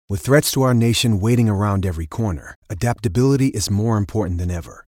With threats to our nation waiting around every corner, adaptability is more important than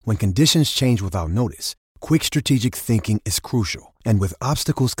ever. When conditions change without notice, quick strategic thinking is crucial. And with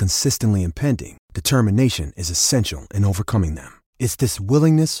obstacles consistently impending, determination is essential in overcoming them. It's this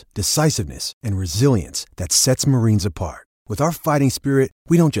willingness, decisiveness, and resilience that sets Marines apart. With our fighting spirit,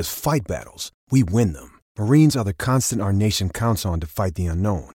 we don't just fight battles, we win them. Marines are the constant our nation counts on to fight the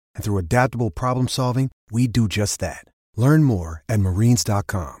unknown. And through adaptable problem solving, we do just that. Learn more at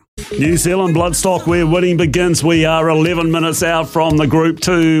marines.com. New Zealand Bloodstock, where winning begins. We are 11 minutes out from the Group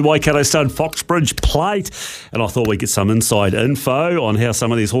 2 Waikato Stud Foxbridge Plate, and I thought we'd get some inside info on how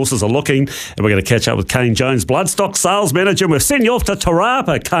some of these horses are looking, and we're going to catch up with Kane Jones, Bloodstock Sales Manager, and we've sent you off to Te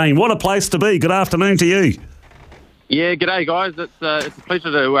Rapa. Kane, what a place to be. Good afternoon to you. Yeah, g'day guys. It's a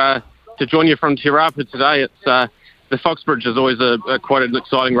pleasure to join you from Te Rapa today. It's the Foxbridge is always quite an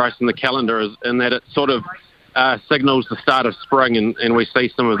exciting race in the calendar, in that it sort of signals the start of spring, and we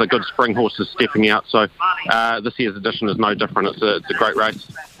see some of the good spring horses stepping out. So this year's edition is no different. It's a great race.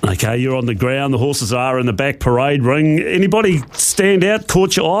 Okay, you're on the ground. The horses are in the back parade ring. Anybody stand out,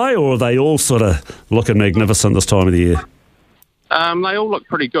 caught your eye, or are they all sort of looking magnificent this time of the year? They all look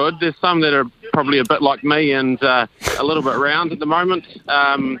pretty good. There's some that are probably a bit like me and a little bit round at the moment.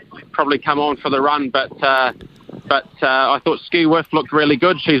 Probably come on for the run, but I thought Ski Whiff looked really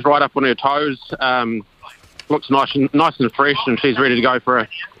good. She's right up on her toes. Looks nice and fresh, and she's ready to go for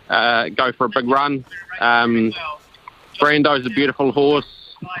a big run. Brando's a beautiful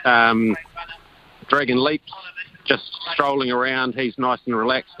horse. Dragon Leaps just strolling around. He's nice and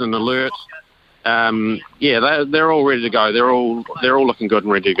relaxed and alert. They're all ready to go. They're all looking good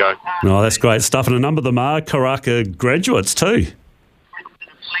and ready to go. Oh, that's great stuff. And a number of them are Karaka graduates too.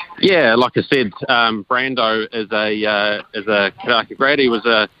 Yeah, like I said, Brando is a Karaka grad. He was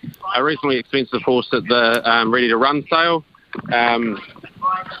a reasonably expensive horse at the Ready to Run sale, and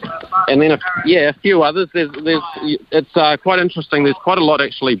then a few others. It's quite interesting. There's quite a lot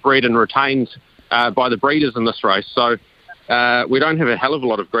actually bred and retained by the breeders in this race. So we don't have a hell of a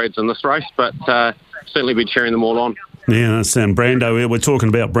lot of grads in this race, but certainly be cheering them all on. Yeah, that's Brando. We were talking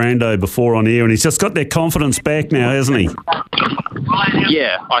about Brando before on air, and he's just got their confidence back now, hasn't he?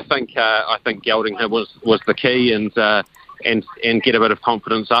 Yeah, I think gelding him was the key, and get a bit of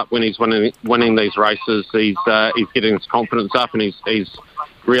confidence up when he's winning these races. He's getting his confidence up, and he's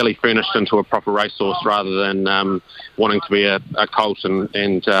really furnished into a proper racehorse rather than wanting to be a colt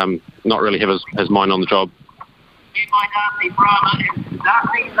and not really have his mind on the job.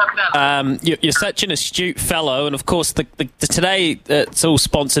 You're such an astute fellow, and of course today it's all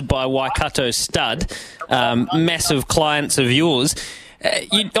sponsored by Waikato Stud, massive clients of yours.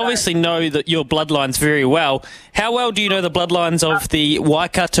 You obviously know that your bloodlines very well. How well do you know the bloodlines of the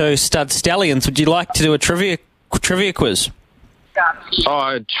Waikato Stud Stallions? Would you like to do a trivia quiz?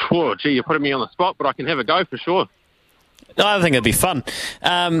 Oh, sure. Gee, you're putting me on the spot, but I can have a go for sure. I think it'd be fun.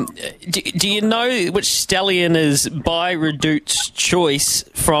 Do you know which stallion is by Redout's choice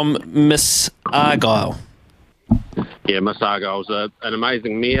from Miss Argyle? Yeah, Miss Argyle's an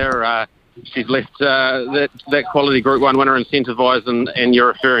amazing mare. She's left that quality Group 1 winner incentivised, and you're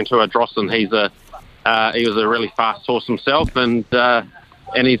referring to a Drossen. He was a really fast horse himself, and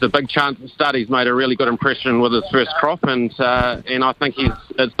he's a big chance at start. He's made a really good impression with his first crop, and I think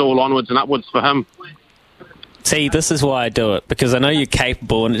it's all onwards and upwards for him. See, this is why I do it, because I know you're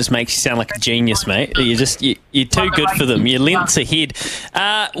capable, and it just makes you sound like a genius, mate. You're too good for them. You're lengths ahead.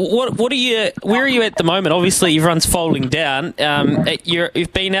 What are you? Where are you at the moment? Obviously, everyone's folding down.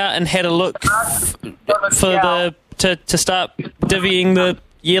 You've been out and had a look to start divvying the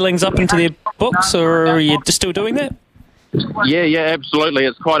yearlings up into their books, or are you just still doing that? Yeah, absolutely.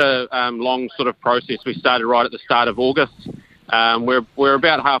 It's quite a long sort of process. We started right at the start of August. We're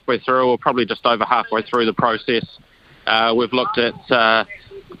about halfway through, or probably just over halfway through the process. We've looked at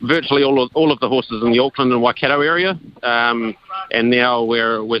virtually all of the horses in the Auckland and Waikato area, and now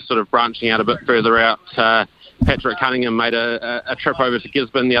we're sort of branching out a bit further out. Patrick Cunningham made a trip over to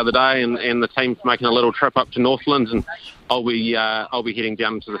Gisborne the other day, and the team's making a little trip up to Northland, and I'll be heading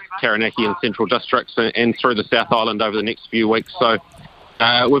down to the Taranaki and Central Districts and through the South Island over the next few weeks. So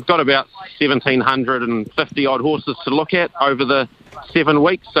we've got about 1,750 odd horses to look at over the 7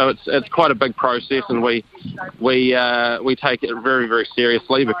 weeks, so it's quite a big process, and we take it very, very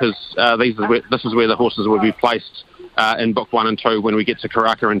seriously, because this is where the horses will be placed in Book 1 and 2 when we get to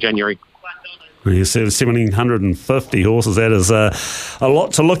Karaka in January. You said 1,750 horses. That is a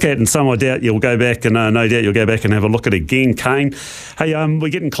lot to look at, and some I doubt you'll go back and no doubt you'll go back and have a look at again, Kane. Hey, we're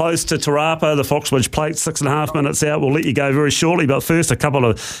getting close to Te Rapa, the Foxbridge Plate, 6.5 minutes out. We'll let you go very shortly, but first a couple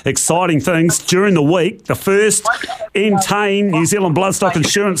of exciting things. During the week, the first Kane New Zealand Bloodstock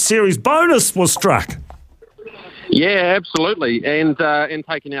Insurance Series bonus was struck. Yeah, absolutely, and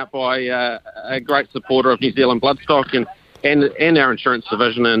taken out by a great supporter of New Zealand Bloodstock and our insurance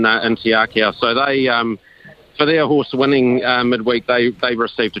division in Te Akau. So they, for their horse winning midweek, they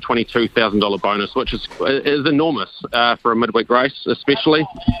received a $22,000 bonus, which is enormous for a midweek race, especially.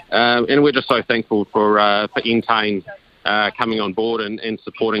 And we're just so thankful for Kane coming on board and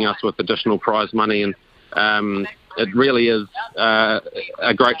supporting us with additional prize money. And it really is a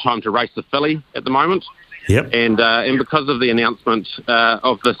great time to race the filly at the moment. Yep. And because of the announcement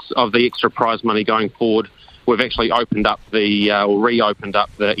of the extra prize money going forward, we've actually reopened up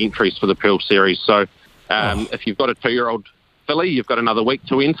the entries for the Pearl Series. So if you've got a 2-year-old filly, you've got another week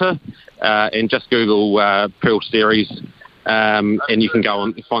to enter, and just Google Pearl Series, and you can go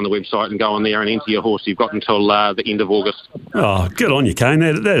on, find the website and go on there and enter your horse. You've got until the end of August. Oh, good on you, Kane.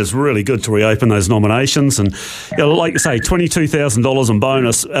 That is really good to reopen those nominations. And like you say, $22,000 in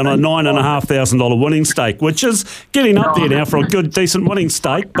bonus and a $9,500 winning stake, which is getting up there now for a good, decent winning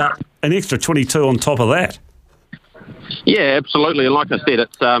stake, but an extra 22 on top of that. Yeah, absolutely. And like I said,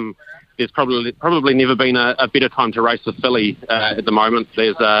 it's there's probably never been a better time to race a filly at the moment.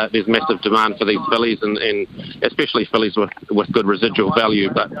 There's massive demand for these fillies, and especially fillies with good residual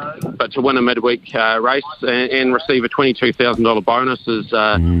value. But to win a midweek race and receive a $22,000 bonus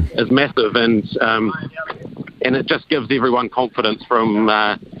is massive, and it just gives everyone confidence from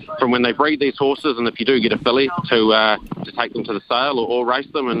when they breed these horses, and if you do get a filly, to take them to the sale or race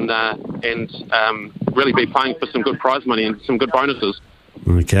them and really be playing for some good prize money and some good bonuses.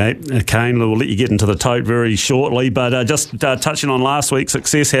 Okay, Kane, we'll let you get into the tote very shortly, but just touching on last week's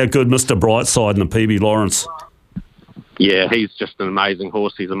success, how good Mr. Brightside and the PB Lawrence? Yeah, he's just an amazing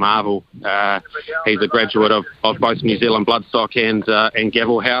horse. He's a marvel. He's a graduate of both New Zealand Bloodstock and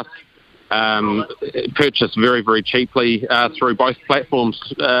Gavel House. Purchased very, very cheaply through both platforms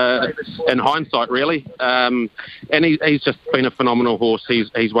in hindsight, really. And he's just been a phenomenal horse.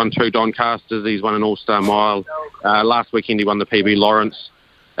 He's won 2 Doncasters. He's won an All-Star Mile. Last weekend he won the PB Lawrence.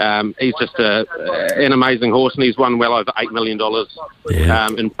 He's just an amazing horse, and he's won well over $8 million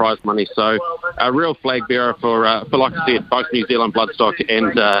in prize money. So a real flag bearer for like I said, both New Zealand Bloodstock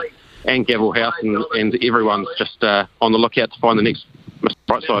and Gavel House, and everyone's just on the lookout to find the next Mr.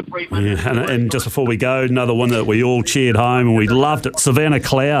 Brightside. Yeah, and just before we go, another one that we all cheered home and we loved it, Savannah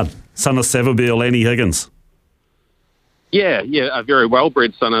Cloud, son of Savabeel, Annie Higgins. Yeah, a very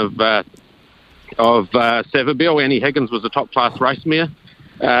well-bred son of Savabeel. Annie Higgins was a top-class race mare.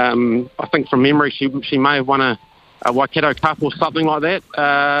 I think from memory she may have won a Waikato Cup or something like that.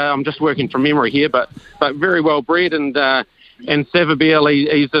 I'm just working from memory here, but very well-bred, and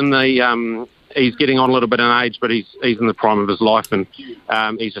Savabeel, he's in the... He's getting on a little bit in age, but he's in the prime of his life, and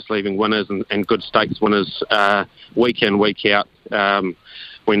he's just leaving winners and good stakes winners week in, week out.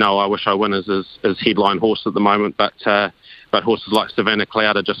 We know I Wish I Win is headline horse at the moment, but horses like Savannah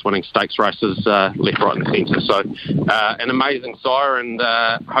Cloud are just winning stakes races left, right and centre. So an amazing sire, and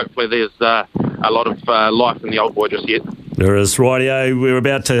hopefully there's a lot of life in the old boy just yet. There is. Rightio, we're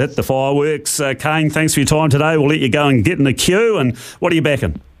about to hit the fireworks. Kane, thanks for your time today. We'll let you go and get in the queue. And what are you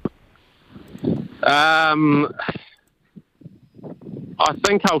backing? I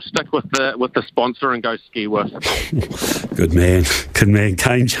think I'll stick with the sponsor and go Ski With. Good man.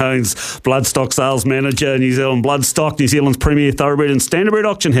 Kane Jones, Bloodstock Sales Manager, New Zealand Bloodstock, New Zealand's premier thoroughbred and standardbred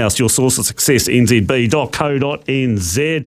auction house. Your source of success, nzb.co.nz.